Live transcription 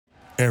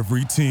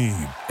Every team,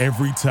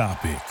 every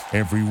topic,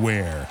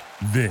 everywhere.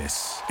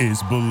 This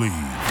is Believe.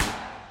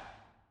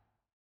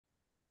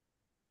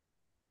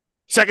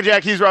 Second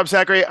Jack, he's Rob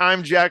Sacre.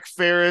 I'm Jack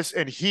Ferris,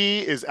 and he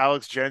is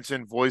Alex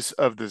Jensen, voice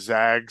of the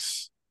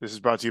Zags. This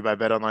is brought to you by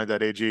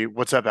BetOnline.ag.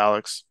 What's up,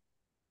 Alex?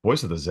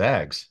 Voice of the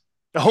Zags.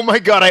 Oh my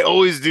God, I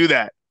always do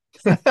that.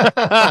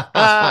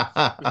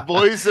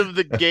 Voice of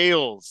the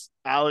Gaels,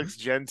 Alex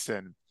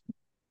Jensen.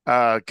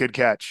 Good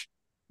catch.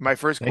 My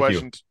first Thank you.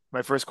 question.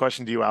 My first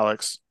question to you,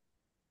 Alex.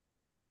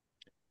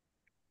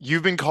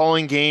 You've been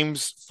calling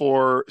games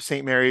for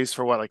St. Mary's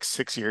for what, like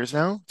 6 years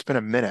now? It's been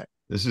a minute.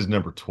 This is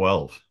number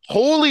 12. Holy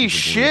You can believe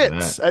shit!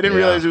 that. I didn't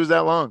realize Yeah. it was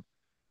that long.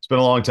 It's been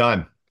a long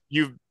time.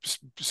 You've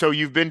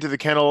you've been to the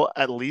kennel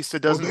at least a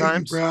dozen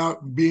Thank you times.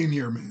 for being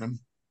here, man.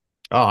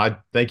 Oh, I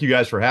thank you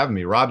guys for having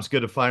me. Rob, it's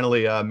good to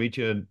finally meet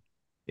you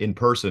in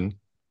person,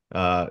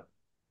 quote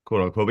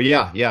unquote. But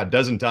yeah, a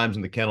dozen times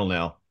in the kennel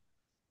now.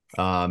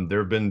 There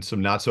have been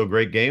some not so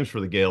great games for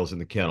the Gaels in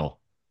the kennel.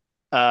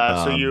 So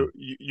Um,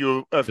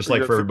 just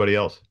like for everybody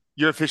else.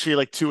 you're officially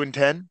like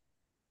 2-10. Is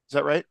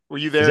that right? Were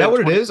you Is there that in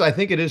what it 20? is? I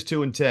think it is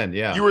 2-10.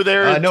 Yeah. You were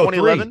there in No, three.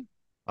 2011.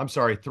 I'm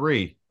sorry,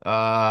 three.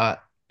 Is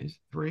it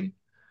three?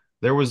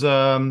 There was The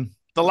let me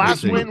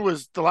last see. win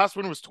was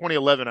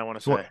 2011. I want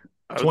to say. I would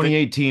think.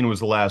 2018 was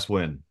the last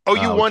win. Oh,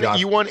 you won. Josh.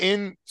 You won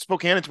in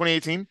Spokane in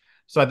 2018.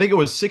 So I think it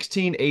was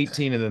 16,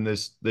 18, and then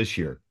this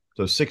year.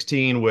 So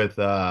 16 with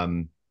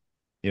the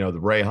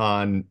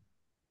Rayhan,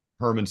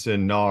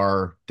 Hermanson,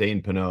 Nar,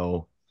 Dane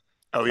Pinot.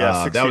 Oh yeah,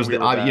 That 16. was We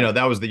were bad.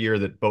 that was the year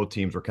that both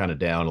teams were kind of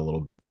down a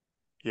little.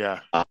 Yeah.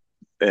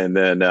 And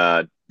then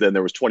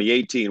there was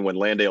 2018 when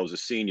Landale was a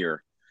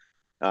senior,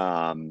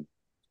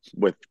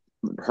 with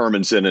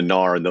Hermanson and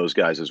Nar and those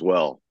guys as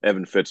well,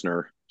 Evan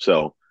Fitzner.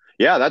 So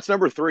yeah, that's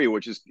number three,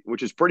 which is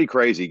pretty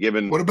crazy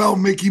given What about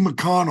Mickey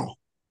McConnell?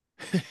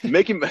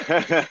 Mickey.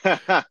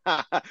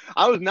 I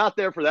was not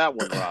there for that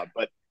one, Rob,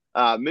 but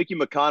Mickey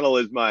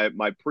McConnell is my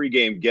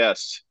pregame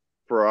guest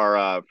for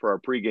our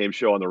pregame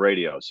show on the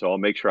radio. So I'll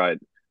make sure I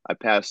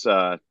pass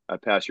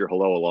your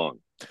hello along.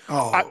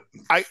 I Oh,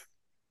 I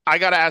I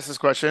gotta ask this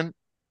question.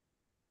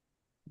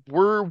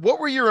 What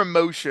were your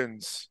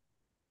emotions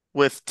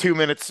with 2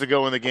 minutes to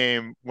go in the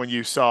game when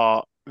you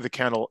saw the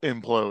kennel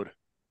implode?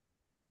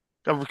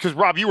 Because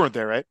Rob, you weren't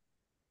there, right?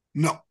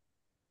 no.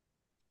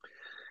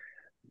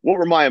 What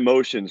were my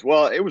emotions?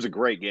 Well, it was a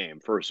great game.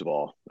 First of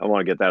all, I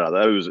want to get that out.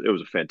 It was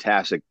a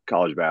fantastic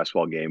college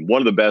basketball game. One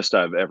of the best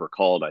I've ever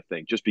called, I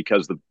think, just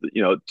because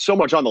so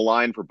much on the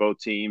line for both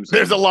teams,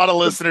 There's and a lot of the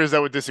listeners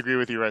that would disagree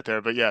with you right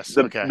there, but yes,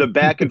 the okay. the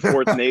back and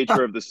forth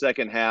nature of the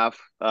second half.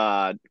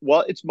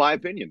 Well, it's my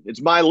opinion. It's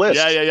my Yeah, list.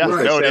 yeah, yeah. As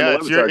they No, say on yeah, the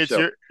it's your, Levitard it's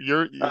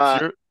show.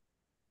 Uh,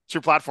 it's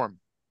your platform.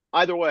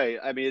 Either way,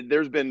 I mean,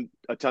 there's been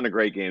a ton of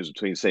great games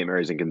between St.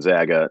 Mary's and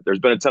Gonzaga. There's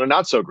been a ton of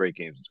not so great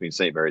games between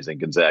St. Mary's and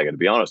Gonzaga, to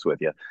be honest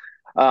with you.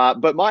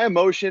 But my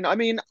emotion, I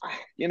mean,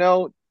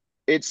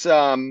 it's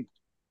I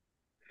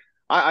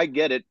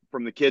get it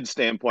from the kids'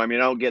 standpoint. I mean,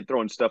 I don't get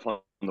throwing stuff on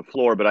the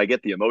floor, but I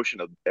get the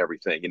emotion of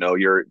everything.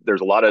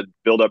 There's a lot of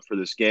build up for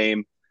this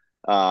game.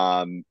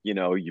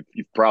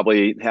 You've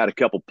probably had a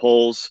couple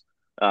pulls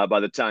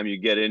by the time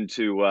you get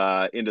into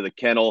the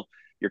kennel.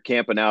 You're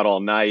camping out all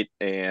night,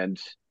 and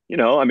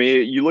I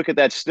mean, you look at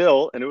that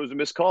still, and it was a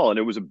missed call, and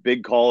it was a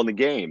big call in the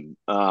game.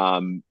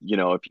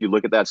 If you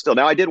look at that still,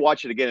 now I did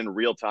watch it again in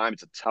real time.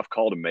 It's a tough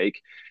call to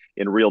make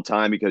in real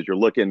time because you're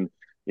looking,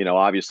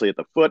 obviously at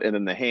the foot and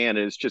then the hand.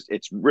 And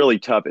it's really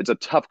tough. It's a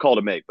tough call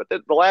to make. But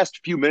the last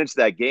few minutes of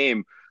that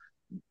game,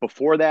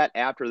 before that,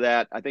 after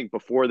that, I think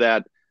before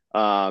that,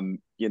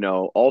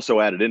 also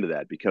added into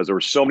that because there were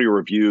so many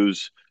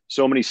reviews,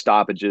 so many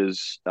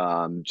stoppages,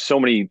 so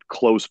many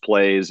close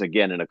plays,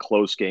 again, in a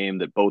close game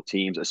that both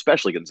teams,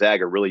 especially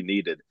Gonzaga, really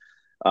needed.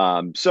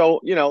 I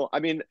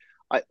mean,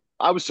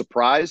 I was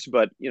surprised,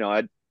 but,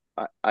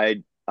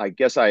 I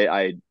guess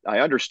I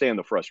understand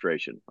the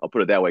frustration. I'll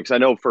put it that way. Cause I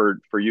know for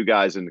you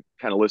guys and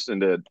kind of listening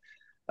to,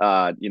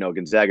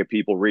 Gonzaga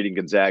people reading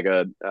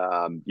Gonzaga,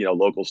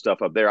 local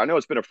stuff up there. I know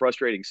it's been a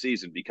frustrating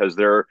season because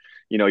your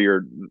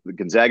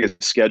Gonzaga's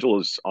schedule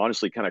is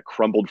honestly kind of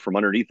crumbled from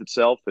underneath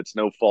itself. It's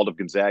no fault of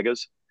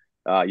Gonzaga's.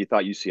 You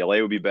thought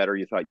UCLA would be better.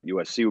 You thought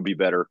USC would be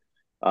better.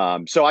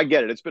 So I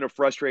get it. It's been a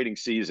frustrating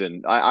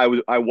season. I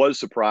was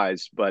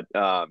surprised, but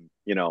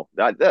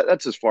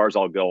that's as far as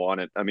I'll go on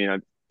it. I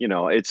mean,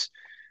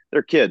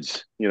 they're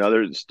kids,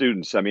 they're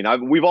students. I mean,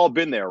 we've all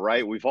been there,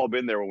 right? We've all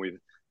been there when we've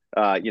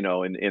in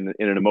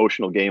an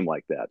emotional game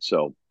like that.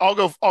 So I'll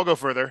go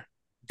further.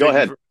 Go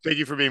ahead. Thank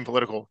you for being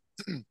political.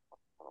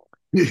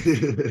 Here's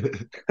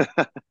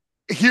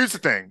the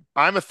thing.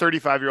 I'm a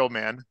 35-year-old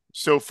man.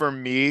 So for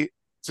me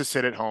to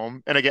sit at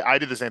home, and again, I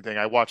did the same thing.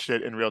 I watched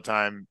it in real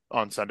time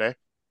on Sunday.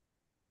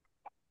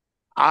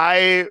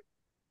 I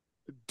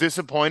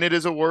disappointed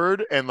is a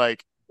word and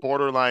like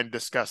borderline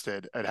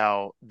disgusted at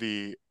how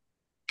the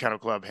Kennel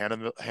Club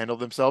handled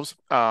themselves.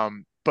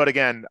 But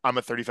again, I'm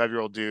a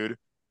 35-year-old dude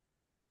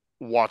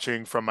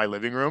watching from my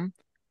living room.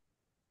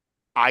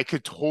 I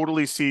could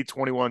totally see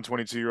 21,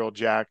 22-year-old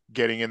Jack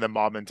getting in the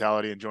mob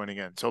mentality and joining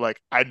in. So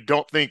like, I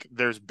don't think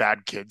there's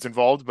bad kids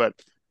involved, but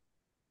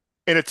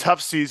in a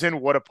tough season,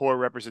 what a poor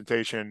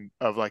representation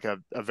of like a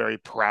very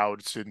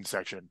proud student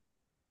section.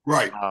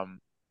 Right. Um,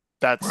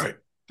 that's Right.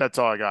 that's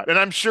all I got. And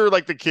I'm sure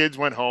like the kids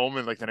went home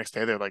and like the next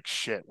day they're like,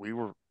 shit, we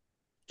were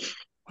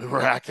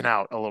acting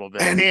out a little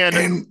bit.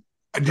 And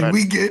did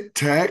we get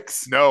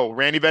texts? No,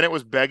 Randy Bennett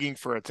was begging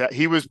for a text.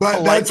 He was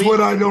But that's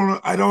what I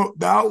don't.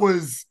 That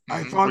was.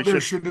 I thought we there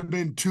should have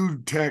been 2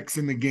 texts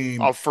in the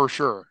game. Oh, for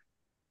sure.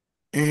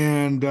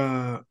 And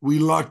we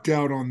lucked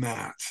out on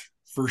that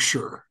for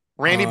sure.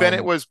 Randy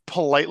Bennett was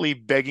politely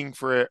begging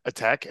for a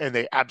tech, and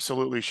they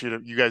absolutely should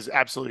have. You guys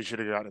absolutely should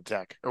have gotten a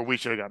tech, or we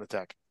should have gotten a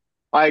tech.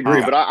 I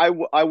agree, but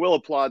I will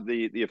applaud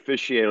the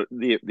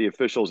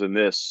officials in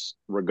this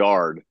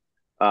regard.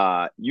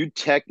 You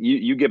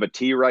give a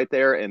T right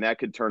there, and that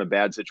could turn a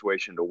bad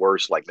situation to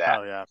worse like that.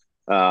 Oh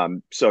yeah.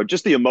 So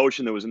just the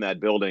emotion that was in that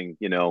building,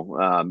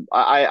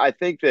 I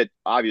think that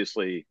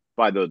obviously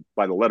by the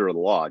letter of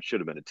the law, it should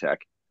have been a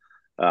tech.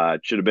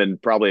 It should have been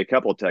probably a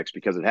couple of techs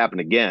because it happened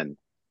again.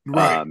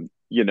 Right.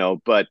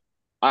 But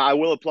I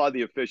will applaud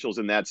the officials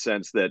in that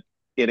sense that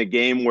in a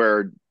game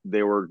where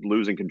they were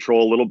losing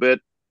control a little bit,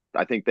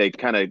 I think they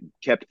kind of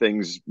kept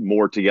things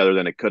more together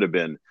than it could have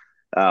been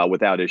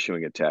without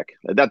issuing a tech.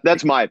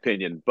 That's my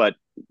opinion. But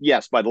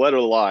yes, by the letter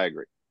of the law, I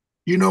agree.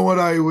 You know what?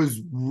 I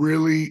was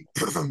really,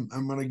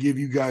 I'm going to give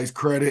you guys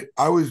credit.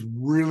 I was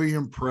really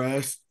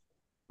impressed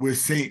with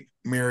St.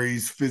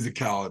 Mary's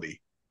physicality.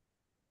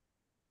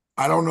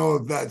 I don't know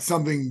if that's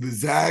something the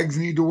Zags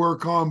need to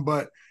work on,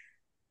 but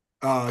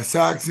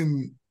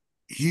Saxon,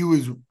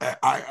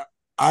 I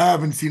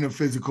haven't seen a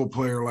physical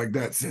player like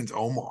that since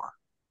Omar,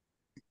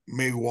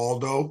 maybe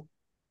Waldo.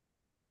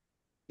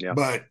 Yeah.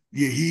 But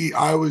yeah,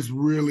 I was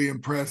really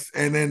impressed.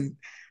 And then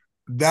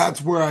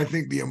that's where I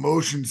think the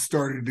emotions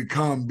started to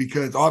come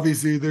because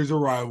obviously there's a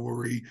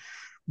rivalry,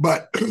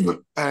 but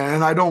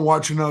and I don't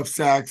watch enough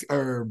tough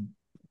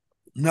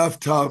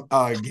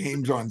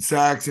games on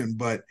Saxon,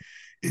 but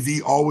is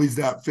he always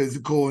that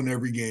physical in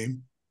every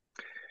game?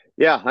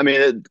 Yeah, I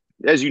mean,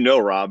 as you know,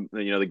 Rob,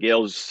 the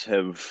Gaels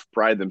have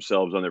prided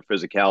themselves on their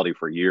physicality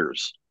for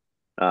years,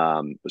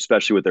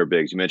 especially with their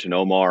bigs. You mentioned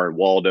Omar and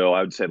Waldo.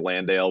 I would say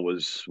Landale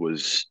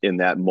was in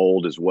that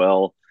mold as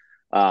well.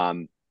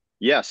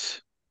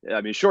 Yes,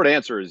 I mean, short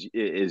answer is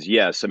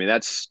yes. I mean,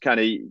 that's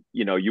kind of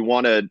you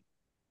want to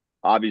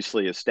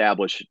obviously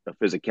establish a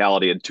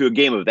physicality and to a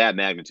game of that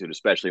magnitude,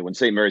 especially when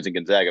St. Mary's and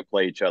Gonzaga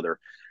play each other,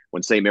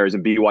 when St. Mary's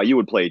and BYU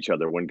would play each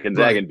other, when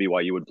Gonzaga and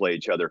BYU would play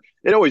each other,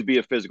 it'd always be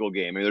a physical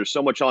game. I mean, there's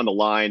so much on the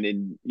line,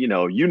 and you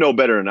know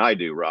better than I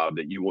do, Rob,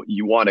 that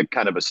you want to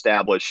kind of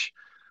establish.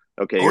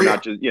 Okay, you're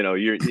not just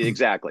you're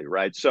exactly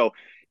right. So,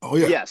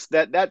 yes,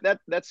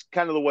 that's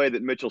kind of the way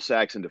that Mitchell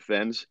Saxon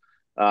defends.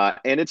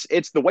 And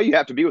it's the way you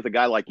have to be with a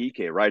guy like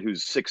Ike, right?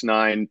 Who's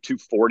 6'9",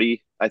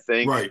 240, I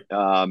think. Right.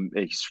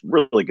 He's a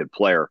really good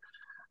player.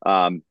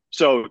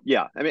 So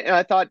yeah, I mean, and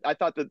I thought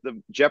that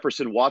the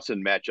Jefferson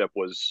Watson matchup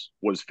was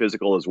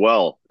physical as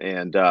well,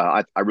 and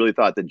I really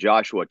thought that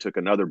Joshua took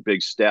another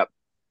big step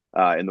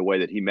in the way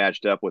that he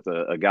matched up with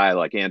a guy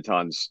like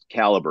Anton's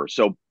caliber.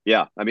 So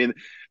yeah, I mean,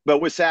 but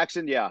with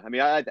Saxon, yeah, I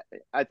mean,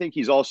 I think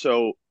he's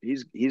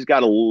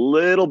got a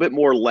little bit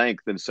more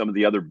Length than some of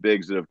the other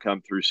bigs that have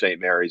come through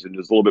St. Mary's, and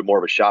is a little bit more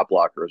of a shot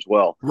blocker as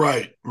well.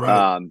 Right.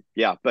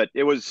 Yeah, but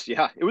it was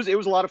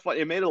a lot of fun.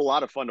 It made it a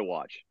lot of fun to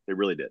watch. It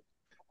really did.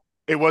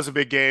 It was a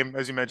big game,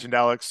 as you mentioned,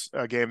 Alex,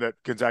 a game that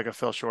Gonzaga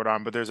fell short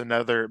on, but there's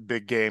another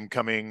big game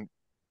coming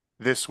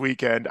this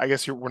weekend. I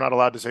guess we're not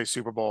allowed to say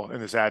Super Bowl in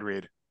this ad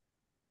read.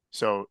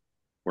 So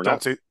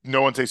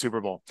no one say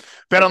Super Bowl.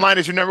 BetOnline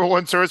is your number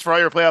one source for all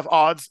your playoff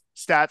odds,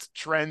 stats,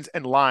 trends,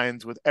 and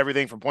lines with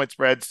everything from point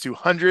spreads to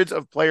hundreds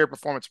of player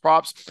performance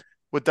props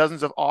with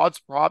dozens of odds,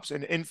 props,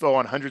 and info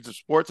on hundreds of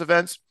sports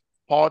events,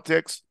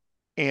 politics,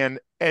 and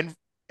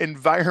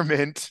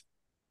environment.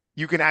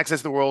 You can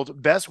access the world's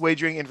best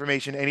wagering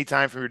information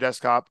anytime from your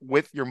desktop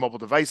with your mobile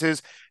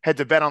devices. Head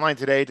to BetOnline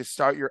today to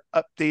stay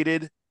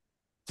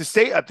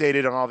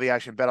updated on all the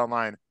action.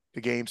 BetOnline, the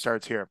game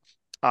starts here.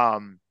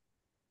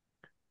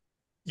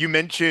 You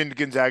mentioned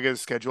Gonzaga's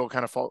schedule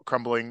kind of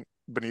crumbling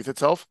beneath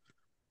itself.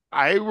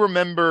 I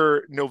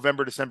remember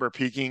November, December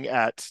peaking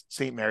at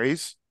St.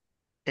 Mary's,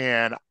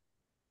 and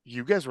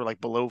you guys were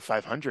like below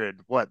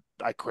 500. What,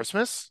 at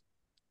Christmas?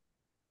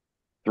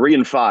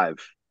 3-5.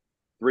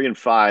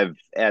 3-5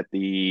 at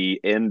the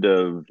end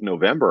of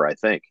November, I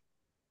think.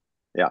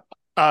 Yeah.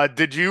 I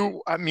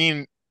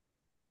mean,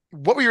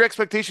 what were your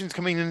expectations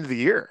coming into the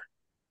year?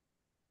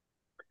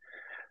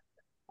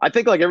 I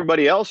think like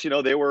everybody else,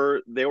 they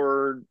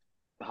were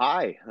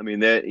high. I mean,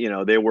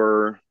 they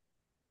were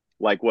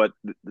like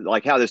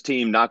how this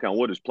team, knock on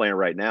wood, is playing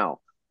right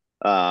now.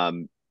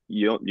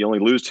 You only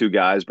lose 2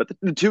 guys, but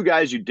the 2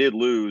 guys you did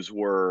lose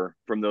were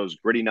from those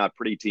gritty, not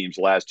pretty teams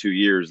the last 2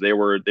 years. They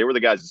were the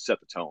guys that set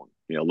the tone.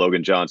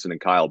 Logan Johnson and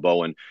Kyle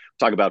Bowen.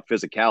 Talk about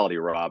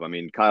physicality, Rob. I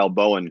mean, Kyle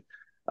Bowen,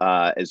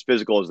 as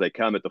physical as they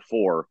come at the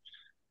 4.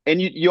 And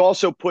you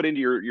also put into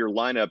your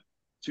lineup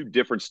two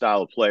different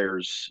style of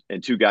players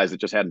and two guys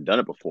that just hadn't done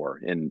it before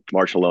in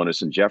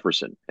Marshallonis and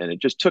Jefferson. And it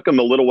just took them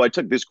a little while. It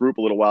took this group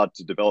a little while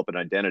to develop an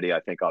identity,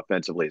 I think,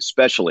 offensively,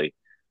 especially.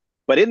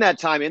 But in that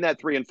time, in that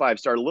 3-5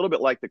 start, a little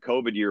bit like the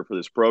COVID year for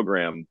this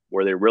program,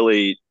 where they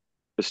really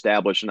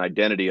established an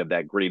identity of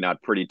that gritty,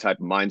 not pretty type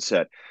of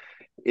mindset.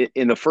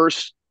 In the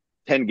first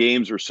 10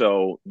 games or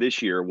so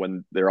this year,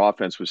 when their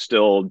offense was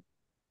still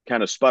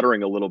kind of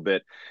sputtering a little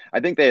bit, I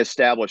think they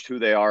established who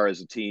they are as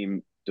a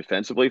team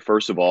defensively,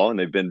 first of all, and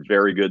they've been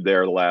very good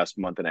there the last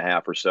month and a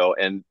half or so.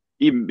 And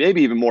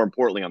maybe even more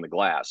importantly on the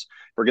glass.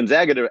 For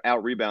Gonzaga to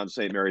out-rebound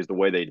St. Mary's the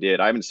way they did,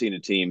 I haven't seen a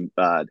team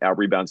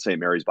out-rebound St.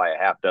 Mary's by a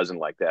half dozen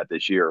like that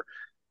this year,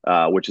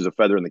 which is a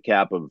feather in the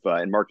cap of,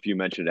 and Mark Few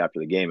mentioned it after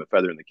the game, a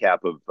feather in the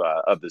cap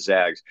of the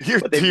Zags.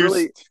 But they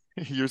really,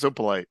 you're so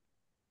polite.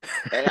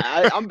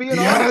 I'm being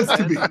honest.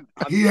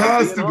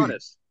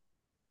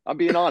 I'm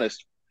being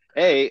honest.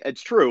 A,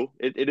 it's true.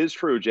 It is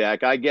true,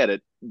 Jack. I get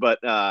it. But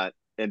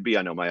and B,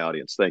 I know my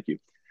audience. Thank you.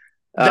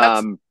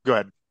 Go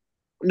ahead.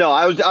 No,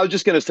 I was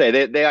just going to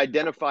say they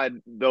identified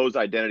those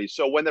identities.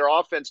 So when their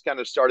offense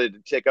kind of started to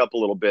tick up a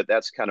little bit,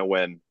 that's kind of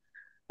when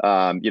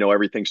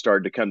everything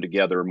started to come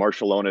together.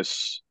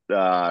 Marshallonis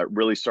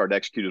really started to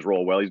execute his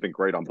role well. He's been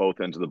great on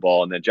both ends of the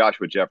ball, and then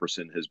Joshua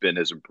Jefferson has been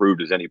as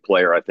improved as any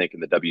player, I think,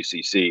 in the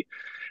WCC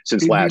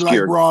since last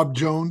year. Rob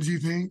Jones, you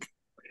think?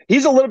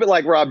 He's a little bit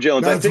like Rob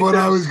Jones. That's what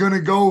I was going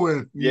to go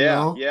with.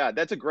 Yeah,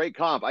 that's a great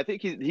comp. I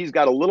think he's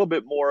got a little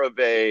bit more of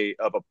a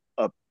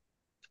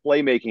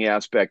playmaking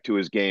aspect to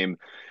his game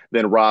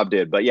than Rob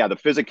did. But yeah, the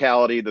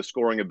physicality, the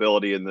scoring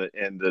ability, and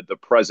the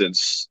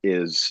presence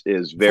is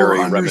very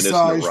reminiscent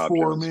of Rob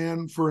Jones.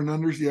 Man, for an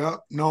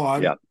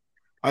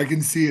I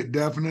can see it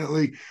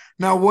definitely.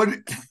 Now, what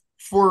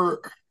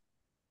for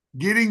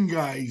getting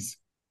guys?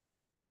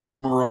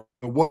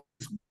 What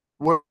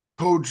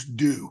coach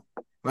do?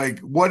 Like,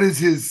 what is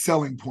his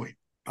selling point?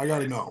 I got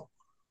to know.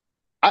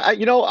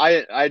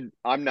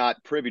 I'm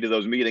not privy to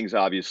those meetings,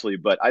 obviously,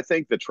 but I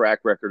think the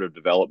track record of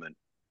development.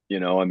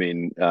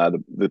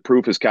 The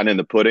proof is kind of in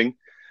the pudding.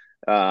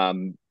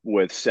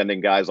 With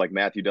sending guys like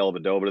Matthew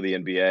Dellavedova to the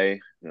NBA,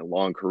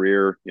 long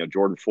career.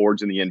 Jordan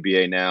Ford's in the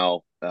NBA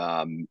now.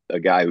 A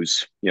guy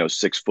who's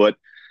 6 foot.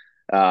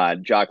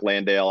 Jock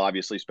Landale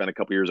obviously spent a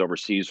couple years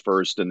overseas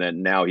first, and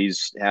then now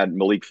he's had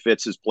Malik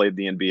Fitz has played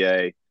the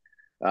NBA.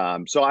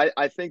 So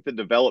I think the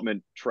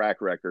development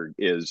track record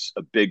is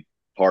a big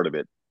part of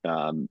it.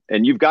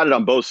 And you've got it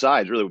on both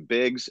sides, really, with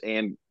bigs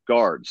and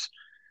guards.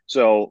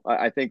 So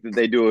I think that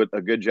they do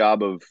a good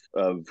job of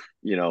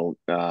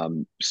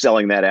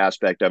selling that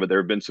aspect of it. There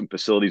have been some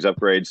facilities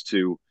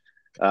upgrades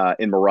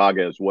in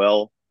Moraga as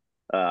well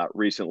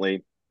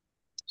recently.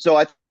 So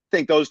I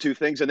think those two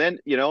things. And then,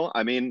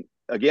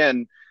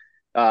 again,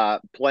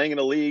 playing in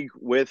a league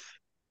with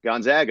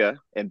Gonzaga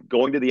and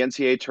going to the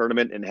NCAA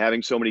tournament and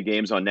having so many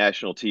games on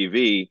national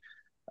TV,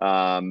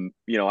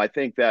 I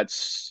think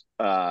that's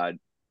a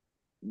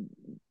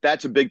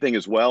big thing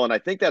as well. And I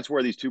think that's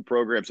where these two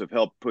programs have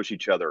helped push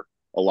each other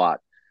a lot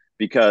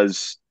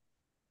because,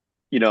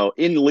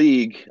 in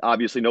league,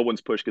 obviously no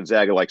one's pushed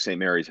Gonzaga like St.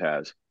 Mary's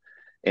has.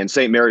 And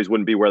St. Mary's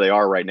wouldn't be where they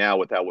are right now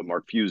without what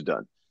Mark Few's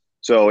done.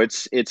 So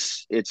it's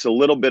a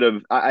little bit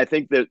of, I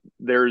think that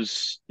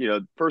there's,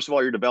 first of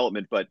all, your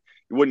development, but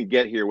you wouldn't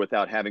get here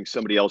without having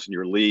somebody else in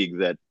your league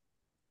that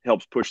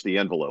helps push the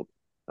envelope.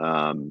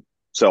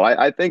 So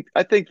I think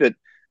that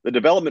the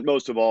development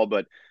most of all,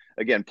 but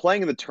again,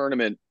 playing in the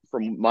tournament,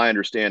 from my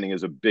understanding,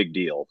 is a big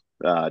deal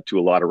to a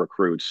lot of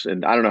recruits.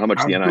 And I don't know how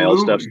much the NIL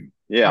stuff.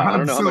 Yeah, I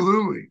don't know how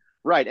much.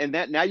 Right, and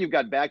that now you've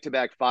got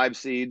back-to-back 5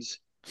 seeds.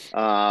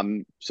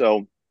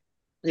 So,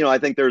 I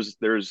think there's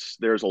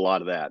a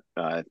lot of that.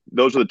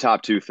 Those are the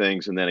top two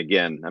things. And then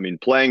again,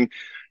 playing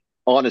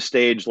on a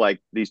stage like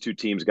these two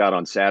teams got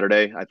on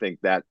Saturday, I think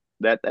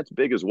that's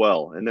big as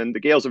well. And then the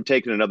Gaels have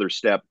taken another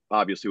step,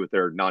 obviously, with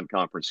their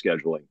non-conference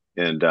scheduling,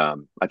 and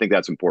I think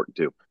that's important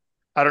too.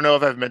 I don't know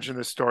if I've mentioned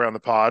this story on the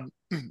pod.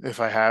 If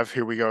I have,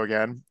 here we go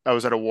again. I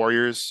was at a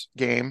Warriors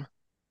game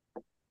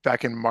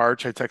back in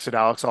March. I texted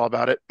Alex all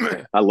about it.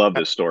 I love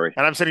this story.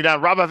 And I'm sitting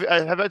down. Rob,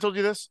 have I told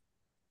you this?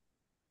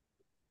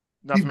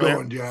 Not Keep familiar?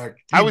 going, Jack.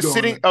 I was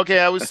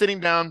sitting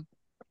down,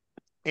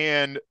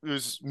 and it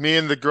was me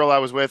and the girl I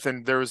was with,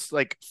 and there was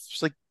like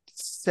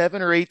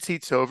 7 or 8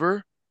 seats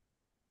over.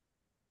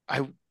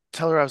 I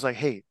tell her, I was like,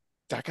 hey,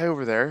 that guy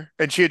over there.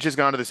 And she had just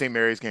gone to the St.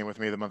 Mary's game with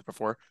me the month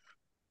before.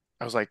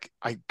 I was like,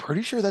 I'm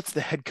pretty sure that's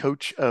the head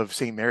coach of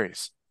St.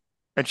 Mary's.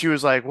 And she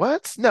was like,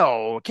 what?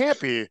 No, it can't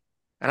be.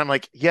 And I'm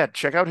like, yeah,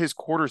 check out his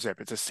quarter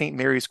zip. It's a St.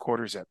 Mary's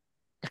quarter zip.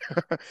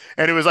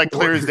 And it was like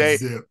clear as day.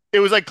 It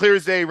was like clear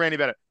as day, Randy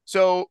Bennett.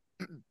 So,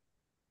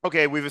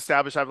 okay, we've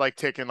established I've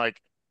taken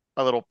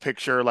a little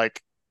picture,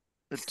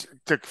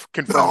 to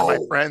confirm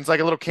with my friends, a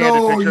little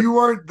candid picture. No, you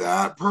weren't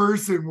that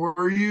person,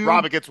 were you?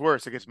 Rob, it gets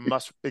worse. It gets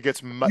much.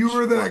 You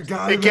were that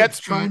guy. It gets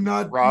trying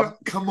not. Rob,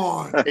 come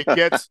on.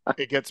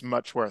 It gets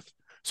much worse.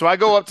 So I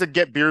go up to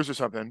get beers or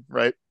something,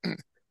 right?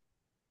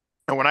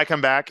 And when I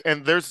come back,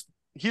 and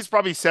he's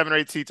probably 7 or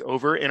 8 seats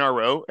over in our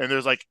row, and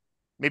there's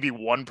maybe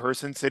one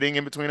person sitting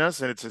in between us,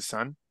 and it's his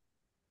son.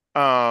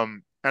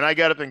 And I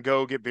get up and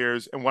go get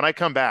beers. And when I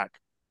come back,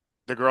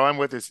 the girl I'm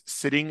with is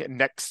sitting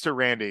next to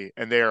Randy,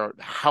 and they are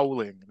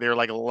howling. They're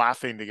like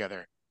laughing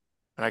together.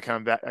 And I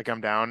come back, I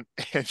come down,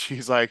 and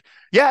she's like,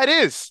 "Yeah, it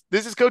is.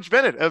 This is Coach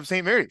Bennett of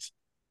St. Mary's."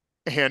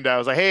 And I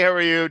was like, "Hey, how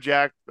are you,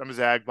 Jack? I'm a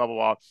Zag." Blah blah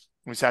blah.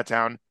 We sat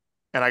down,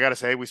 and I gotta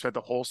say, we spent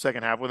the whole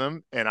second half with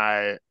him, and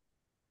I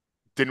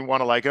didn't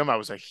want to like him. I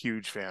was a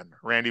huge fan.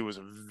 Randy was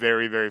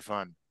very very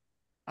fun.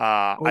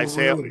 Oh,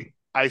 really?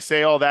 I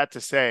say all that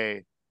to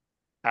say,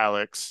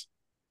 Alex,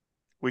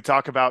 we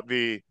talk about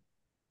the,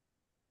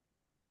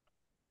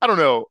 I don't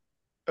know,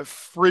 a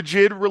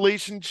frigid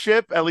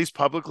relationship, at least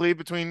publicly,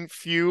 between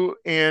Few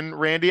and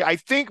Randy. I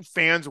think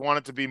fans want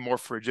it to be more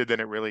frigid than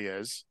it really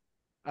is.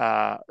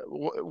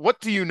 What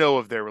do you know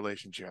of their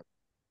relationship?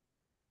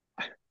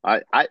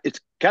 It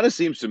kind of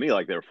seems to me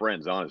like they're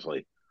friends,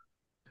 honestly.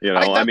 I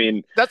I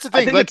mean, that's the I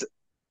thing. think Like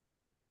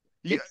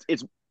you,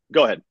 it's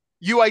go ahead.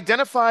 you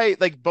identify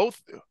like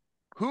both.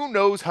 Who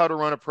knows how to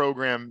run a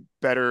program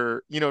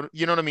better? You know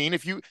what I mean.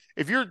 If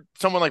you're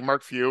someone like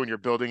Mark Few and you're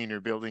building and you're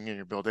building and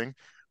you're building,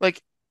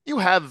 like you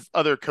have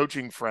other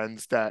coaching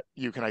friends that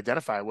you can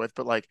identify with,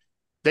 but like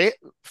they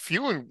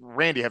Few and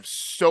Randy have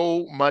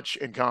so much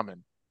in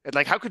common. And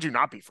like, how could you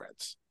not be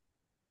friends?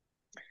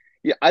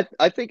 Yeah,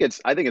 I think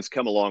it's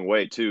come a long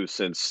way too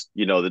since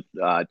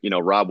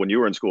Rob, when you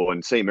were in school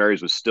and St.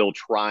 Mary's was still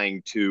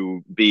trying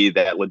to be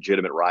that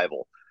legitimate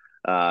rival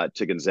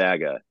to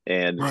Gonzaga,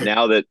 and Right.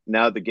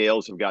 now the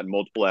Gaels have gotten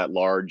multiple at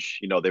large.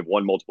 They've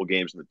won multiple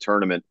games in the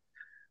tournament.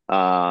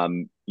 I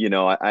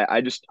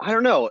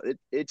don't know.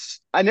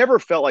 I never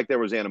felt like there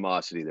was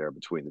animosity there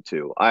between the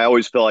two. I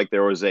always felt like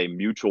there was a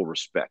mutual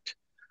respect.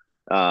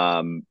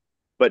 Um,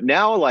 but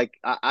now, like,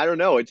 I don't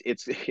know.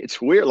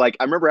 It's weird. Like,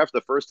 I remember after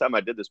the first time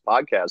I did this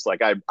podcast, like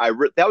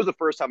that was the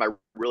first time I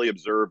really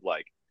observed,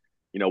 like,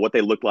 what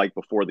they looked like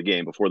before the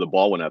game, before the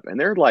ball went up, and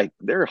they're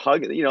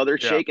hugging, they're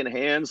Yeah, shaking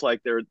hands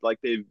like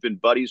they've been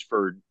buddies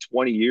for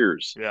 20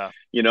 years. yeah.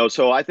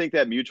 So I think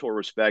that mutual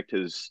respect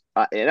is,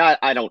 and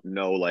I don't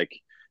know, like,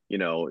 you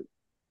know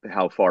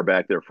how far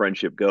back their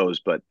friendship goes,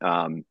 but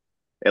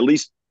at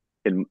least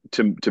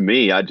to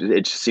me,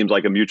 it just seems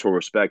like a mutual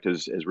respect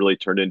has really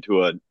turned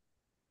into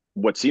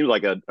what seems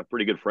like a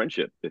pretty good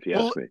friendship, if you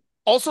Well, ask me.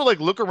 also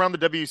like look around the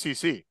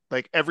WCC.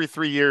 Like every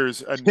 3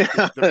 years, Yeah,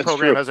 the that's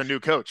program true. has a new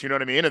coach. You know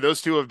what I mean? And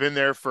those two have been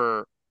there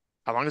for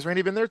how long has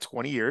Randy been there?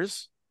 20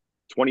 years,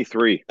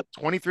 23,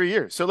 23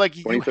 years. So like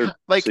 23rd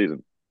like,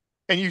 season.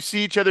 and you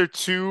see each other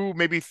two,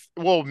 maybe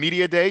well,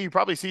 media day. You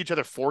probably see each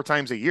other 4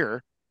 times a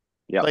year.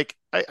 Yeah. Like,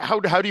 how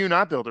do you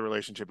not build a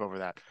relationship over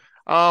that?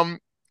 Um,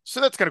 so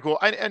that's kind of cool.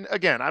 And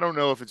again, I don't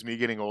know if it's me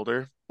getting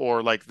older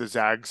or like the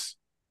Zags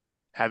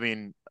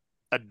having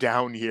a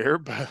down year,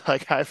 but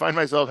like I find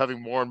myself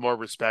having more and more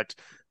respect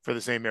for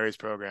the St. Mary's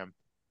program.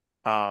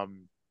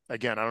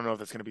 Again, I don't know if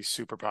that's going to be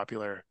super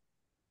popular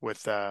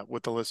with the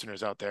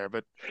listeners out there,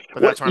 but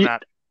What that's where I'm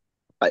at.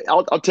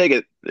 I'll take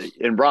it.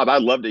 And Rob,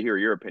 I'd love to hear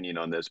your opinion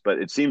on this, but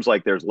it seems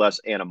like there's less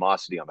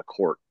animosity on the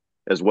court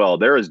as well.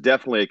 There is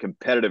definitely a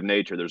competitive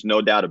nature. There's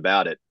no doubt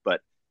about it,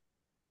 but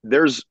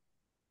there's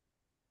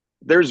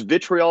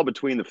vitriol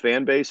between the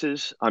fan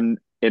bases. And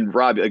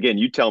Rob, again,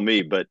 you tell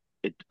me, but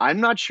I'm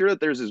not sure that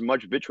there's as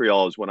much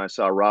vitriol as when I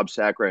saw Rob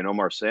Sacre and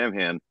Omar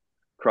Samhan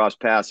cross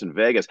paths in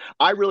Vegas.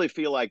 I really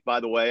feel like,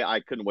 by the way, I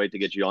couldn't wait to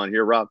get you on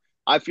here, Rob.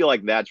 I feel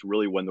like that's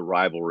really when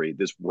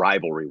this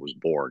rivalry was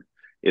born,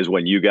 is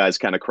when you guys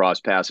kind of cross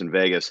paths in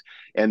Vegas.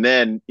 And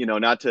then,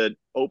 not to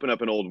open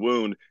up an old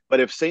wound, but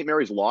if St.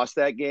 Mary's lost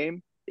that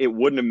game, it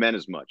wouldn't have meant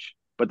as much.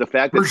 But the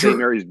fact For that St. sure.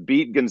 Mary's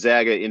beat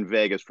Gonzaga in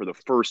Vegas for the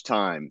first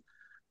time,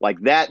 like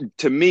that,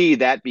 to me,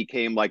 that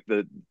became like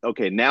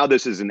okay, now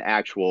this is an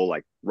actual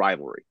like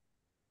rivalry.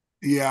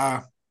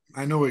 Yeah,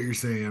 I know what you're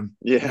saying.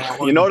 Yeah.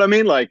 That You know what one. I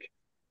mean? Like,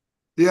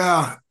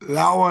 Yeah,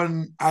 that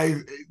one.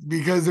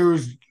 Because there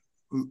was.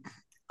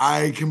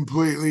 I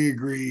completely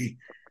agree.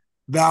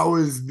 That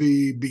was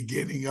the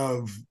beginning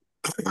of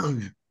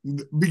the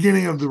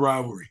beginning of the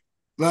rivalry.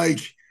 Like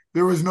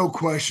there was no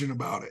question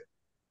about it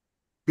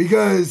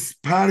because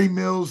Patty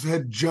Mills he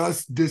had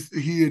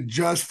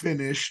just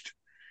finished,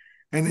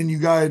 and then you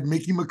got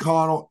Mickey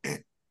McConnell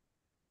and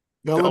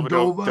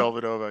Deladova.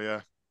 Delvedova,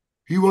 yeah.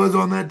 He was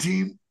on that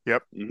team,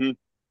 Yep. mm-hmm. and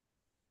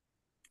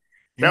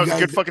That you was a guys.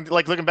 good fucking,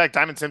 like, looking back,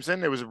 Diamond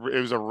Simpson, it was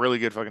a really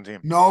good fucking team.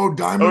 No, Oh,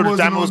 Diamond wasn't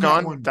Diamond was on that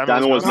gone. one. Diamond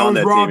was Diamond gone. wasn't That on was that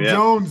team. Rob Yeah.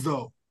 Jones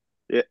though.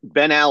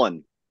 Ben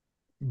Allen.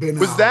 Ben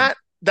Was Allen. Ben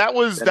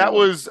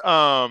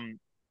Allen.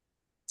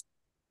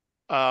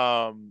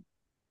 um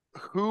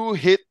who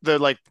hit the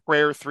like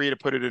prayer three to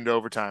put it into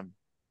overtime?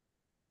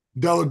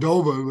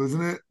 Deladova,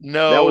 wasn't it? That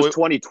No, was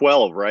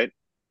 2012, right?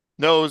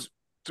 no,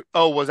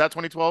 was that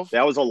 2012?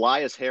 That was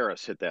Elias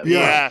Harris hit that Yeah, three.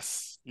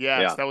 Yes,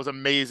 yes, Yeah. that was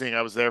amazing.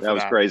 I was there That for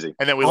was that. crazy.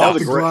 And then we That was off a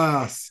the lost. great,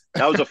 glass.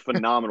 that was a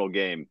phenomenal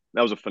game.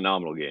 That was a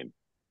phenomenal game.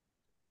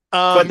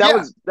 But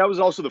Yeah. that was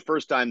also the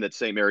first time that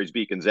St. Mary's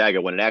beat Gonzaga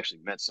when it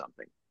actually meant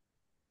something.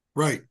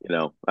 Right.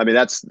 I mean,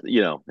 that's,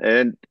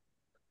 and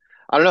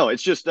I don't know.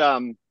 It's just,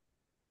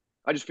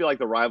 I just feel like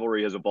the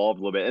rivalry has evolved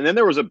a little bit. And then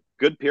there was a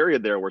good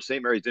period there where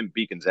St. Mary's didn't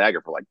beat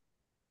Gonzaga for like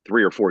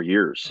 3 or 4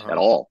 years at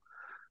all.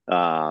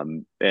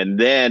 And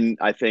then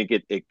I think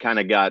it kind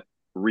of got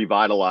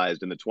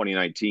revitalized in the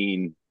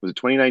 2019, was it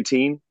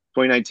 2019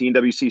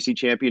 WCC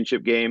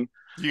championship game.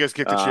 You guys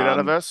kicked the shit out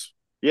of us?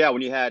 Yeah,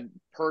 when you had Yeah.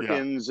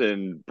 Perkins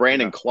and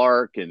Brandon Yeah.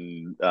 Clark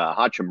and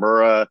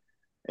Hachimura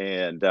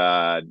and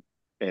I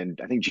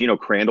think Gino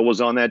Crandall was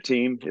on that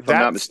team, if I'm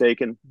not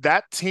mistaken.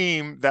 That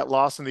team that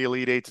lost in the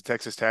Elite Eight to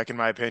Texas Tech, in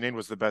my opinion,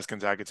 was the best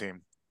Gonzaga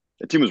team.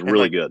 The team was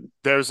really good.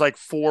 There's like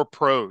 4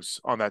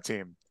 pros on that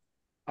team.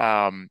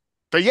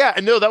 But yeah,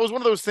 and no, that was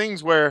one of those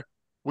things where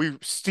we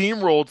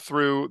steamrolled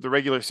through the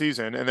regular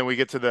season, and then we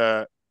get to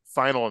the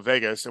final in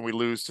Vegas, and we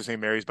lose to St.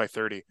 Mary's by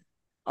 30.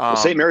 Well,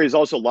 St. Mary's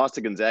also lost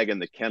to Gonzaga in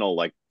the Kennel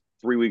like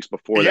 3 weeks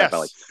before that by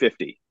like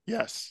 50.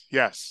 Yes.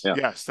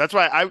 That's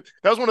why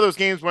that was one of those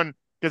games when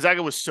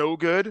Gonzaga was so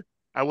good,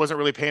 I wasn't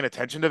really paying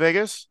attention to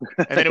Vegas.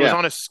 And then it was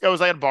I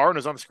was at a bar and it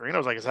was on the screen. I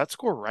was like, is that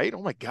score right?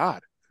 Oh my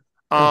God.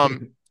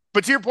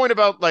 But to your point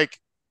about like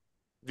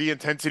the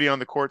intensity on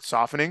the court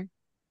softening.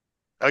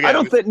 Again, I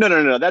don't think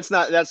no. That's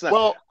not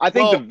well, I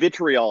think the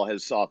vitriol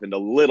has softened a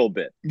little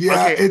bit.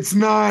 Yeah, it's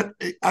not.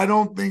 I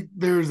don't think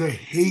there's a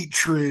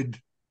hatred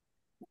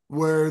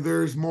where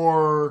there's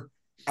more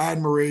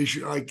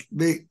admiration. Like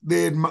they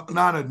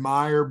not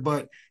admire,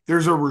 but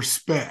there's a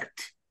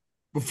respect.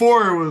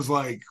 Before it was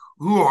like,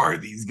 who are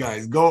these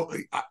guys?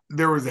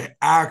 There was an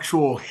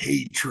actual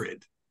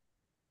hatred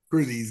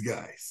for these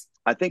guys.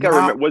 I think I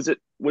remember.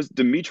 Was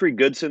Dimitri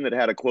Goodson that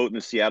had a quote in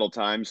the Seattle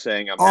Times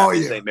saying, "I'm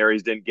happy St.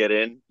 Mary's didn't get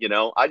in." You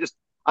know, I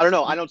don't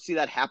know. I don't see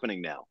that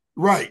happening now.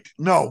 Right?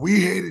 No,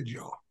 we hated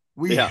y'all.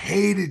 We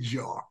hated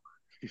y'all,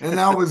 and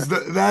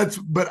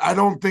But I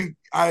don't think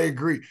I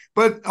agree.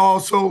 But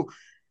also,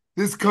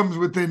 this comes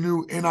with the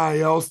new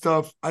NIL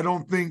stuff. I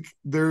don't think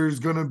it's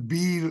going to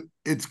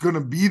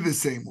be the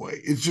same way.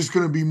 It's just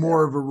going to be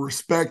more of a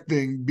respect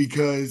thing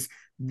because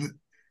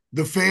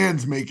the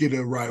fans make it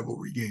a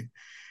rivalry game.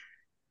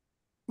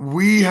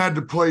 We had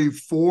to play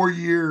 4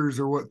 years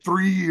or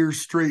 3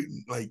 years straight.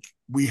 Like,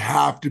 we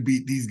have to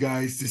beat these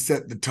guys to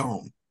set the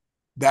tone.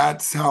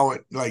 That's how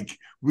it, like,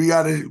 we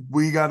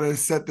gotta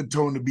set the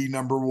tone to be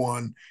number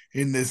one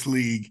in this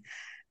league.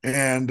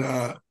 And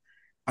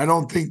I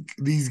don't think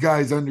these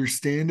guys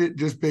understand it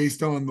just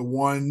based on the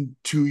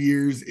 1-2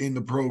 years in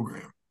the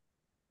program.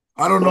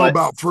 I don't know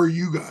about for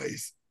you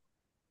guys.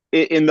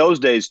 In those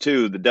days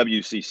too, the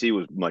WCC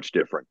was much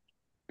different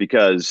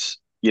because,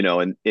 you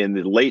know, in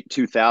the late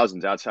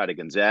 2000s outside of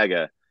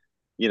Gonzaga,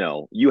 you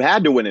know, you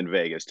had to win in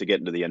Vegas to get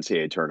into the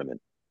NCAA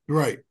tournament.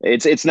 Right.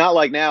 It's not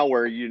like now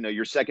where, you know,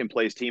 your second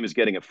place team is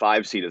getting a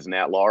 5 seed as an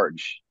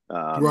at-large.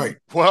 Right.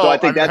 Well, so I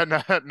think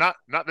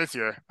not this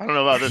year. I don't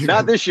know about this.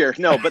 Not this year.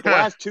 No, but the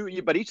last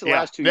 2, but each of the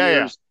last 2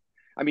 years.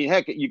 I mean,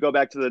 heck, you go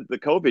back to the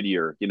COVID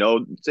year, you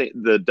know, say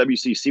the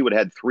WCC would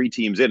have had 3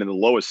 teams in, and the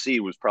lowest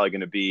seed was probably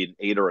going to be an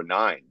 8 or a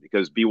 9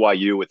 because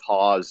BYU with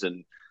Hawes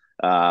and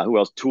who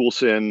else?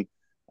 Toulson.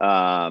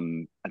 I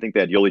think they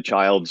had Yoli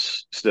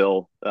Childs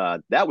still.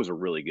 That was a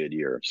really good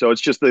year. So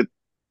it's just the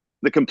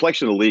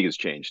complexion of the league has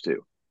changed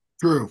too.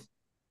 True.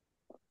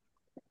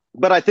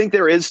 But I think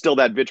there is still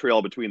that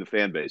vitriol between the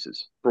fan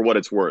bases for what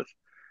it's worth.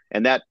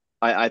 And that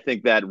I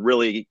think that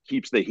really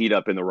keeps the heat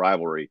up in the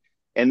rivalry.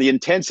 And the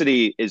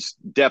intensity is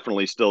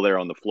definitely still there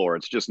on the floor.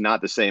 It's just not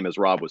the same as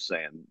Rob was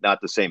saying, not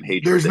the same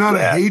hatred. There's not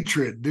a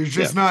hatred. There's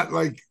just not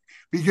like,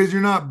 because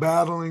you're not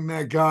battling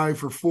that guy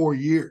for 4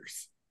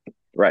 years.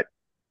 Right.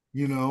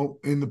 You know,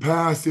 in the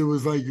past, it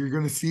was like, you're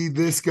going to see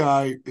this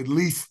guy at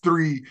least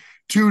 2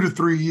 to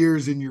 3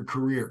 years in your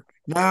career.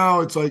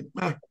 Now it's like,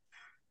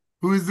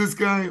 who is this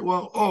guy?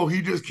 Well,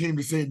 he just came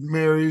to St.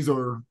 Mary's,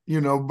 or,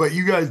 you know, but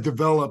you guys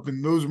develop,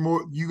 and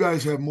you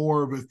guys have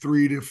more of a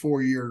 3 to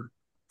 4 year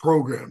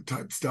program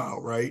type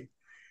style, right?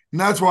 And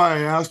that's why I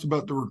asked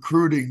about the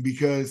recruiting,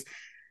 because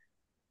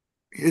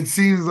it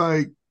seems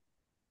like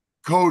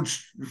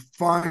coach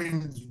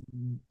finds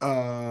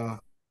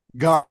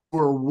guys who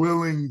are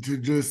willing to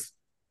just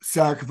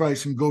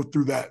sacrifice and go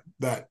through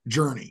that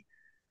journey.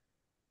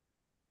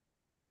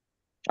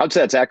 I'd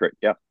say that's accurate.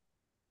 Yeah.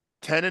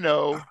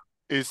 10-0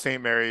 is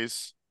St.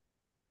 Mary's.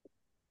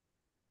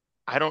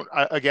 I know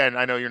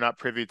you're not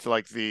privy to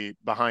like the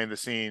behind the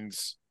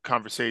scenes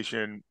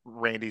conversation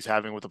Randy's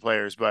having with the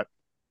players, but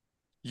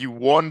you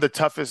won the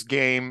toughest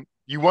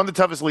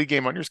league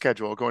game on your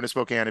schedule, going to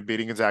Spokane and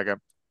beating Gonzaga.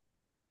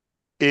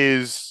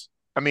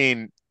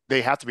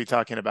 They have to be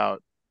talking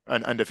about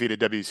an undefeated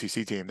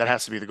WCC team. That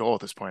has to be the goal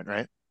at this point,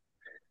 right?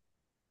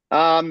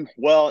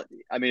 Well,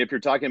 I mean, if you're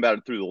talking about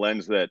it through the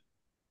lens that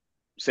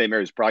St.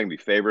 Mary's probably gonna be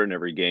favored in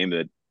every game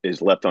that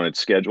is left on its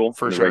schedule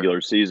for the regular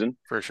season.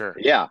 For sure.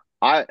 Yeah.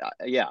 I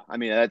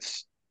mean,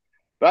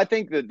 but I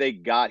think that they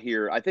got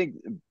here. I think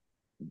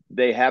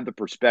they have the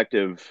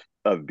perspective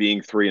of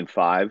being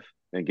 3-5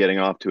 and getting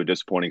off to a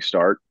disappointing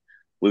start,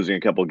 losing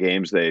a couple of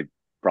games they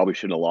probably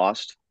shouldn't have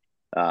lost.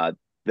 My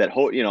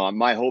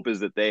hope is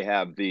that they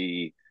have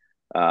the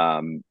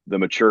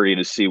maturity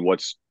to see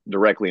what's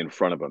directly in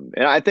front of them.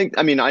 And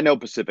I mean, I know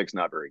Pacific's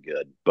not very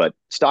good, but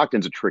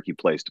Stockton's a tricky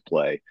place to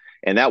play.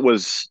 And that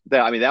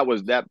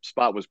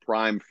spot was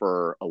primed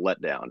for a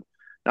letdown.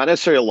 Not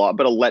necessarily a lot,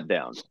 but a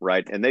letdown,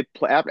 right? And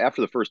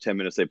after the first 10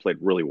 minutes, they played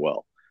really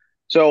well.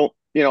 So,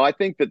 I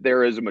think that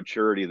there is a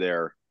maturity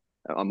there.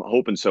 I'm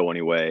hoping so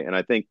anyway. And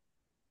I think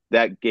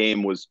that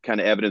game was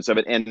kind of evidence of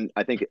it. And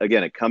I think,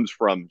 again, it comes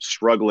from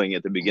struggling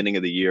at the beginning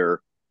of the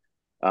year.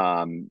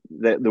 The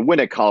win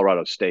at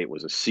Colorado State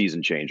was a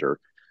season changer,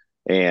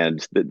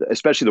 and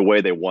especially the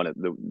way they won it.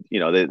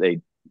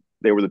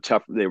 They were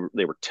tough. They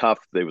were tough.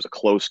 It was a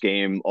close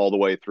game all the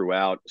way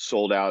throughout.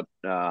 Sold out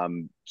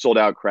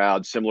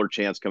crowd. Similar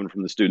chants coming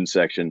from the student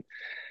section,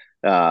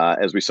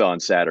 as we saw on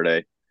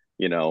Saturday.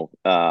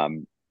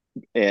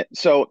 And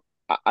so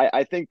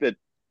I think that,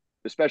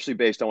 especially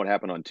based on what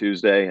happened on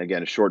Tuesday,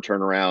 again, a short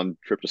turnaround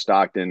trip to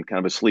Stockton, kind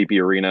of a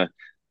sleepy arena,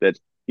 that,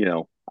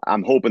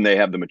 I'm hoping they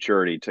have the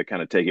maturity to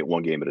kind of take it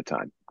one game at a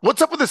time.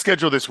 What's up with the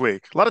schedule this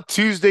week? A lot of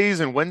Tuesdays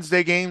and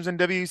Wednesday games in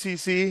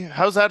WCC.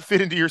 How's that fit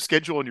into your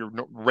schedule and your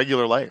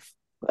regular life?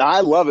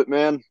 I love it,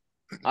 man.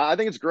 I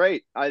think it's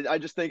great. I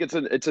just think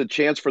it's a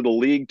chance for the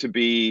league to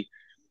be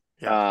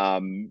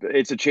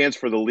it's a chance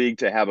for the league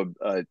to have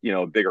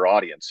a bigger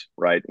audience,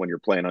 right? When you're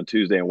playing on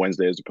Tuesday and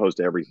Wednesday as opposed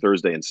to every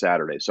Thursday and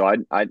Saturday. So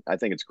I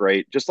think it's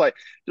great. Just like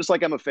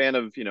I'm a fan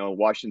of,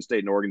 Washington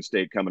State and Oregon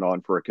State coming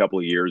on for a couple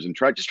of years and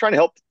trying to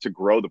help to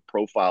grow the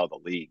profile of the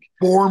league.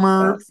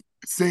 Former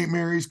St.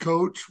 Mary's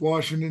coach,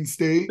 Washington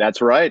State.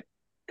 That's right.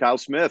 Kyle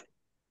Smith.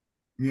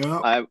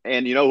 Yeah.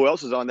 And who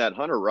else is on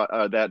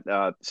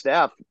that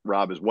staff,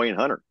 Rob, is Wayne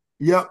Hunter.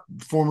 Yep.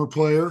 Former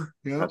player.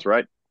 Yeah. That's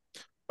right.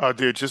 Oh,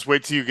 dude, just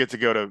wait till you get to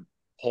go to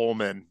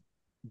Pullman,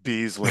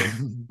 Beasley.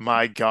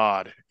 My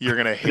God, you're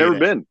gonna hate it. Never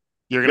been.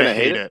 You're gonna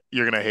hate it.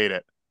 You're gonna hate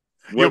it.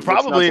 You'll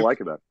probably like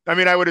about it? I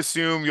mean, I would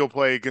assume you'll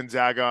play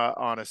Gonzaga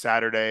on a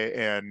Saturday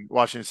and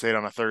Washington State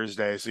on a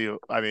Thursday. So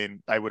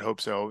I would hope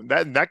so.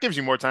 That gives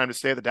you more time to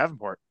stay at the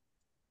Davenport.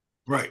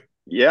 Right.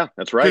 Yeah,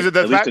 that's right.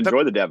 At least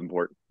enjoy the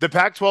Davenport. The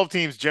Pac-12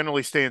 teams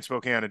generally stay in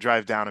Spokane and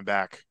drive down and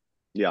back.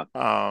 Yeah.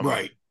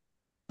 Right.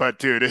 But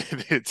dude,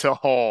 it's a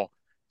haul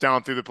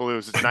down through the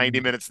Palouse. It's 90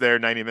 minutes there,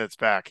 90 minutes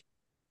back.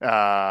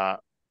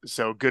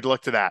 So good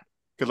luck to that.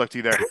 Good luck to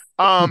you there.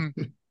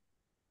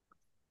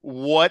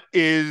 What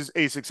is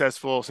a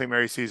successful St.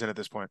 Mary's season at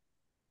this point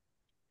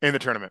in the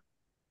tournament?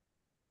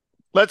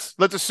 Let's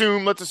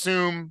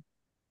assume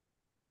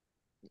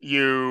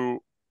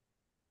you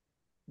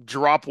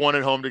drop one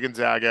at home to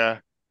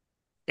Gonzaga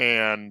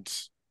and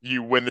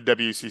you win the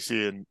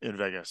WCC in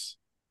Vegas.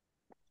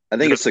 I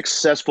think a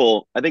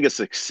successful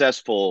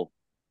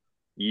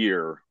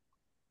year.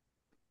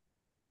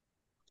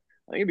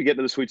 I think it'd be getting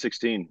to the Sweet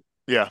 16.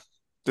 Yeah.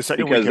 The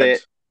second because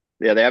weekend.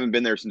 they haven't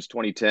been there since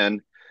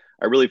 2010.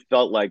 I really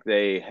felt like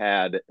they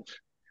had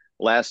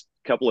last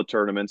couple of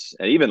tournaments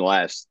and even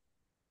I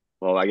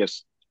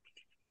guess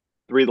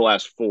 3 of the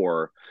last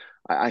 4.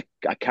 I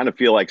kind of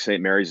feel like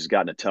St. Mary's has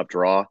gotten a tough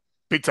draw.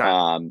 Big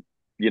time.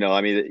 You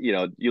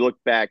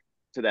look back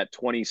to that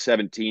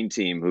 2017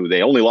 team who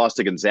they only lost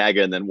to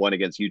Gonzaga and then won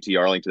against UT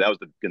Arlington. That was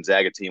the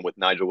Gonzaga team with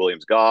Nigel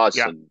Williams-Goss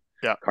and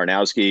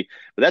Karnowski.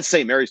 But that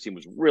St. Mary's team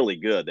was really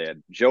good. They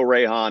had Joe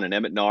Rahan and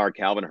Emmett Nahr,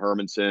 Calvin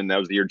Hermanson. That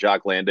was the year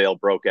Jock Landale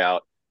broke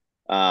out.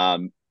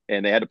 And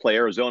they had to play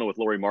Arizona with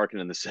Laurie Markin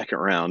in the second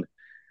round.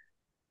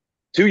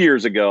 2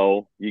 years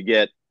ago, you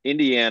get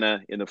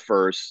Indiana in the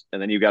first,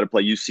 and then you got to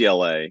play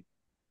UCLA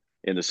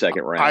in the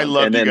second round. I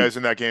loved you guys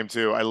in that game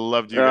too. I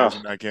loved you guys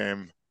in that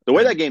game. The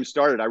way that game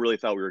started, I really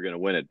thought we were going to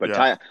win it.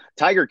 But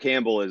Tiger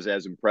Campbell is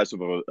as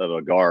impressive of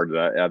a guard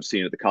that I've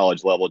seen at the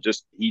college level.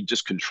 He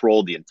just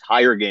controlled the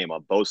entire game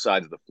on both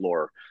sides of the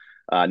floor.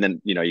 And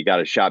then, you got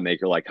a shot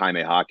maker like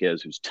Jaime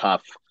Jaquez, who's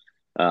tough.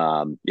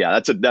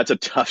 That's a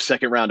tough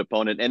second round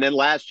opponent. And then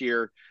last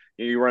year,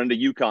 you run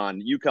into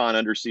UConn. UConn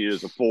underseeded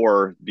as a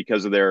 4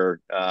 because of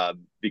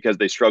because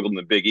they struggled in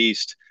the Big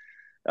East.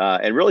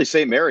 And really,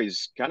 St.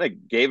 Mary's kind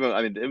of gave them.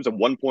 I mean, it was a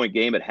 1-point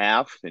game at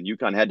half, and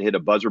UConn had to hit a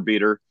buzzer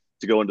beater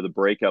to go into the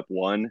breakup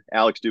 1.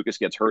 Alex Dukas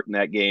gets hurt in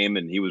that game,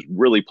 and he was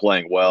really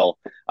playing well.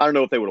 I don't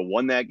know if they would have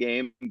won that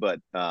game, but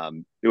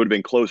it would have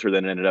been closer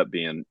than it ended up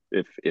being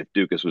if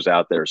Dukas was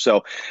out there.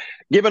 So,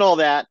 given all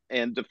that,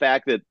 and the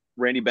fact that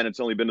Randy Bennett's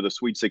only been to the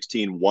Sweet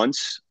 16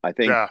 once, I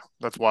think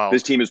that's wild.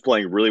 This team is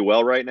playing really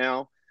well right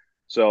now.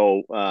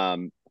 So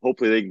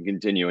hopefully they can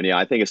continue. And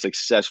I think a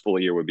successful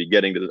year would be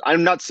getting to this.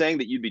 I'm not saying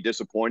that you'd be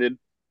disappointed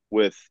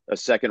with a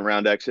second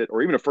round exit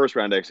or even a first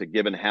round exit,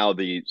 given how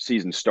the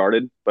season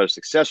started, but a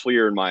successful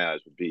year in my eyes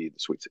would be the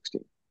Sweet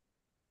 16.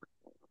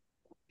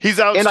 He's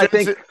out. And I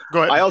think,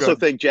 I also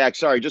think, Jack,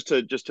 sorry, just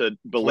to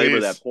belabor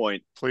that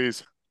point,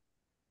 please,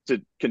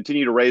 to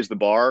continue to raise the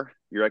bar,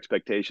 your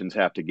expectations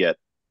have to get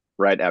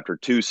right after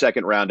 2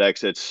 second round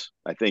exits.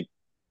 I think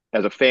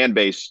as a fan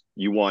base,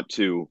 you got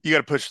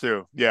to push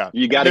through. Yeah.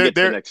 You got to get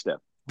to the next step.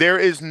 There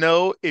is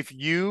if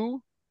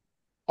you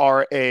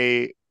are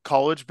a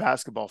college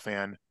basketball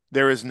fan,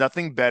 there is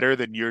nothing better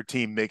than your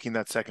team making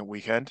that second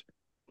weekend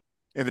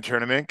in the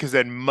tournament, because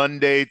then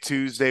Monday,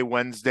 Tuesday,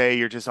 Wednesday,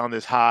 you're just on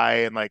this high,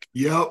 and like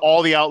Yep.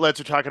 all the outlets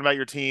are talking about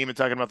your team and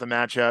talking about the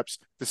matchups.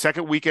 The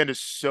second weekend is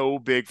so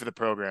big for the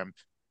program,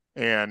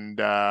 and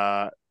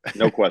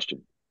No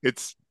question.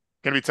 it's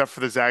gonna be tough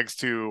for the Zags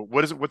to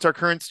what's our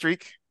current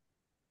streak?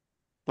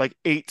 Like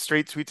 8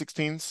 straight Sweet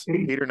 16s,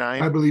 8 or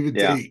 9. I believe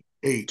it's Yeah.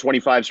 8.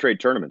 25 straight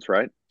tournaments,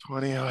 right?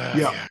 20.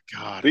 Yeah.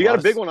 God. But you got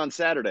a big one on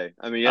Saturday.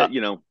 I mean,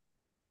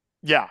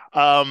 Yeah.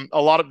 A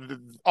lot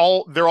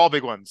of they're all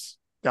big ones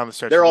down the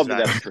stretch. they're all. for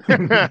the Zags.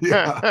 That's true.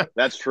 Yeah.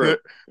 That's true.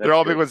 They're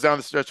all big ones down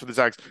the stretch for the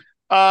Zags.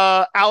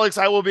 Alex,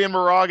 I will be in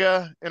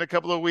Moraga in a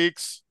couple of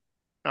weeks.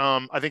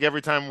 I think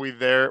every time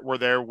we're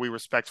there, we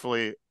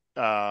respectfully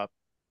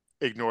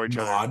ignore each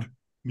other. Nod.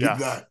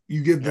 Yeah.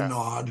 You give the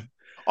nod.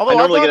 Although I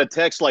normally get a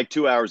text like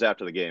 2 hours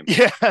after the game.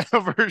 Yeah,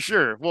 for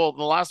sure. Well,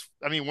 when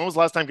was the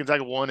last time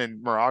Gonzaga won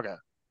in Moraga?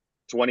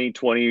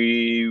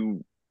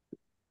 2020.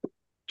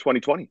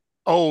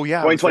 Oh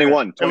yeah,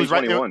 2021. It was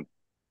right. 2021.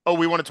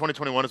 We won in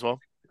 2021 as well.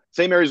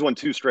 St. Mary's won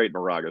 2 straight in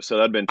Moraga, so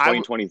that'd been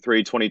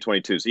 2023,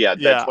 2022. So that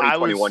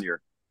 2021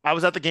 year. I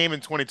was at the game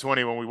in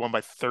 2020 when we won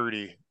by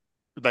 30,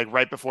 like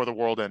right before the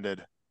world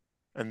ended,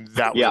 and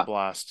that was a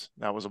blast.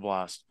 That was a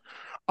blast.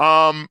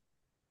 Alex,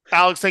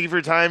 thank you for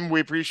your time. We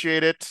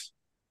appreciate it.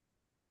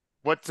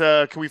 What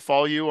can we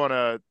follow you on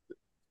a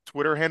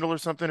Twitter handle or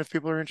something if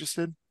people are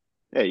interested?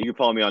 Yeah, you can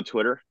follow me on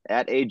Twitter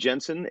at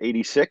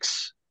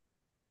ajensen86.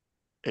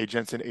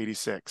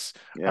 ajensen86.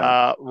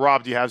 Yeah.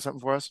 Rob, do you have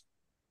something for us?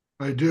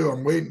 I do.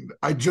 I'm waiting.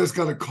 I just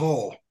got a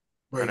call.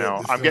 I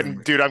know. I'm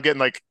getting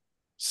like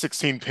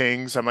 16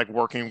 pings. I'm like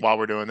working while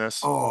we're doing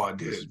this. Oh, I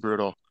did. This is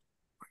brutal.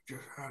 I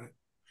just had it.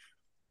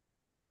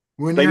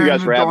 Thank you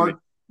guys for having me.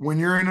 When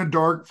you're in a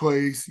dark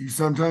place, you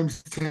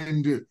sometimes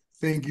tend to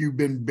think you've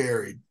been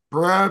buried.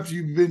 Perhaps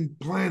you've been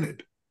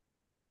planted.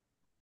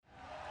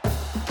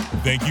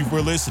 Thank you for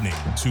listening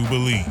to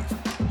Believe.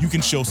 You can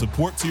show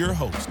support to your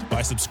host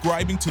by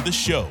subscribing to the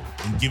show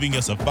and giving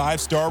us a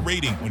 5-star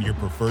rating on your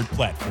preferred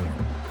platform.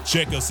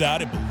 Check us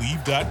out at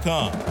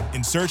Believe.com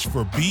and search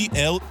for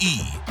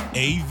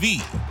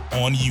BLEAV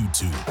on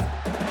YouTube.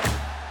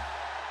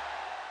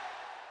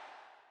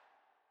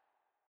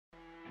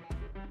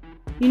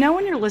 You know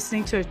when you're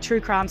listening to a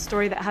true crime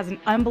story that has an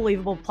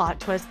unbelievable plot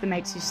twist that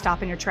makes you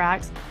stop in your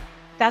tracks?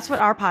 That's what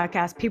our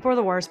podcast, People Are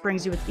the Worst,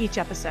 brings you with each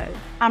episode.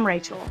 I'm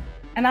Rachel.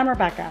 And I'm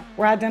Rebecca.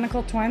 We're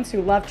identical twins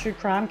who love true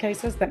crime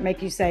cases that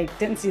make you say,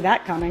 didn't see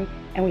that coming,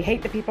 and we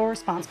hate the people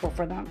responsible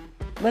for them.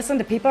 Listen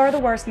to People Are the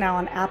Worst now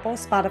on Apple,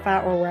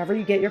 Spotify, or wherever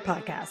you get your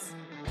podcasts.